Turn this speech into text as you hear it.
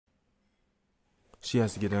She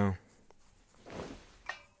has to get down.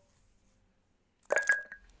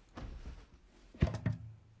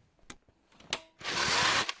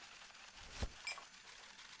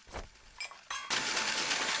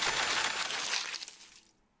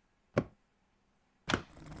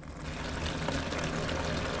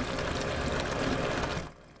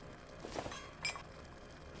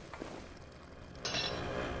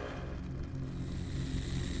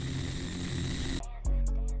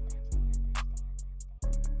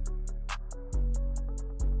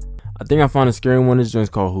 I think I found a scary one. This joint's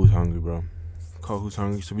called Who's Hungry, bro. Called Who's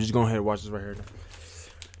Hungry. So we just go ahead and watch this right here.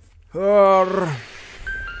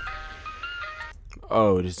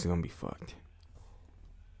 Oh, this is gonna be fucked.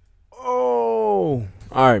 Oh,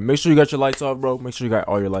 all right. Make sure you got your lights off, bro. Make sure you got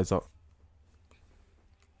all your lights off.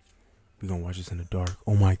 We gonna watch this in the dark.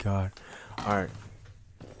 Oh my god. All right.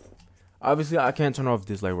 Obviously, I can't turn off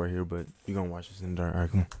this light right here, but we gonna watch this in the dark. All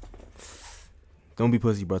right, come on. Don't be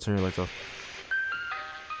pussy, bro. Turn your lights off.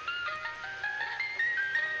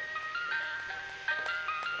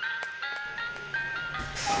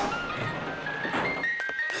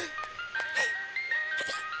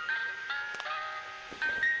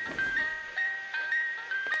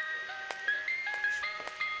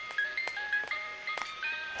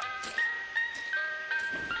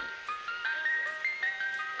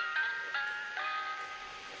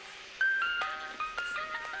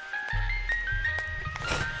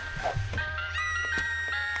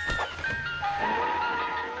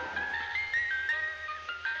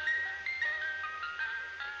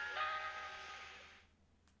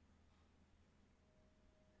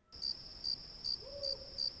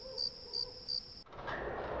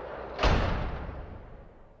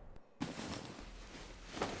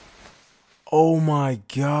 Oh my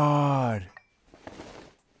god.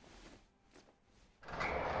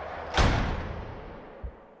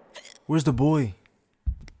 Where's the boy?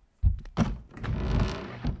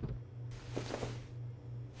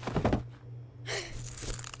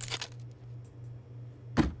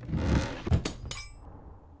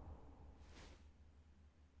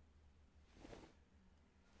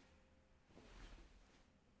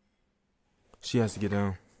 She has to get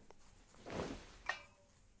down.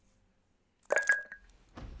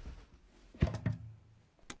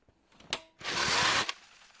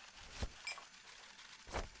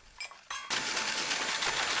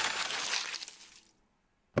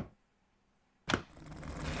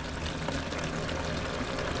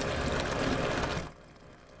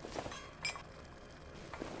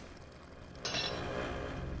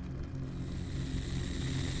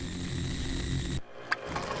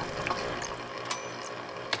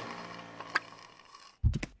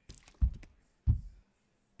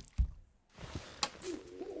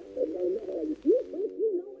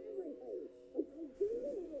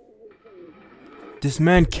 This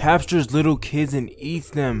man captures little kids and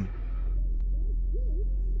eats them.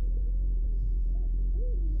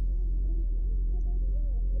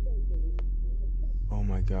 Oh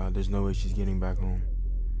my god, there's no way she's getting back home.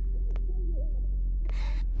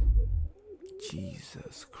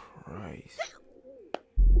 Jesus Christ.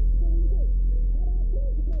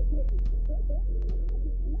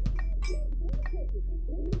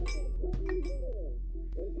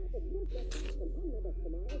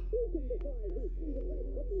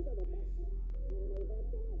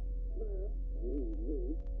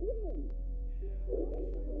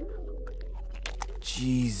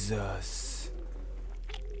 Jesus.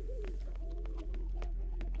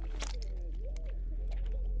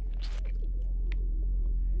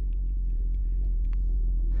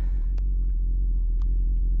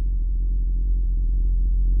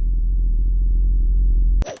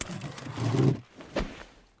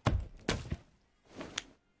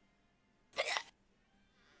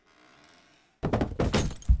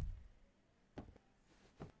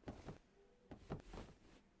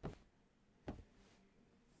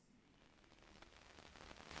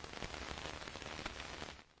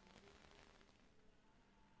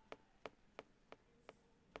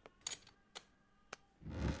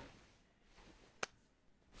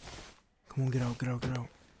 Come on, get out, get out, get out.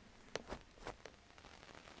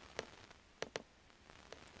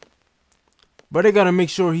 But I gotta make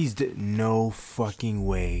sure he's dead. No fucking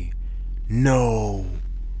way. No.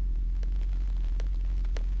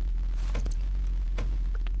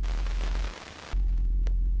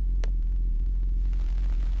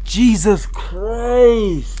 Jesus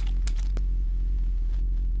Christ.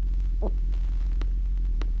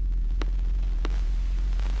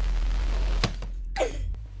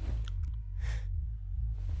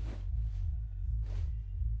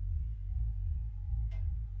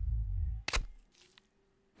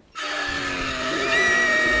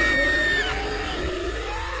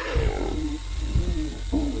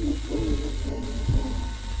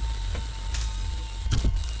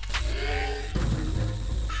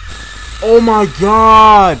 Oh my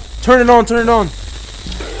god! Turn it on, turn it on!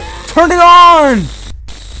 Turn it on!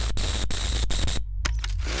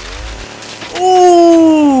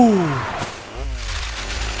 Ooh!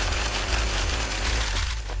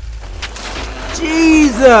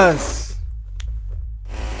 Jesus!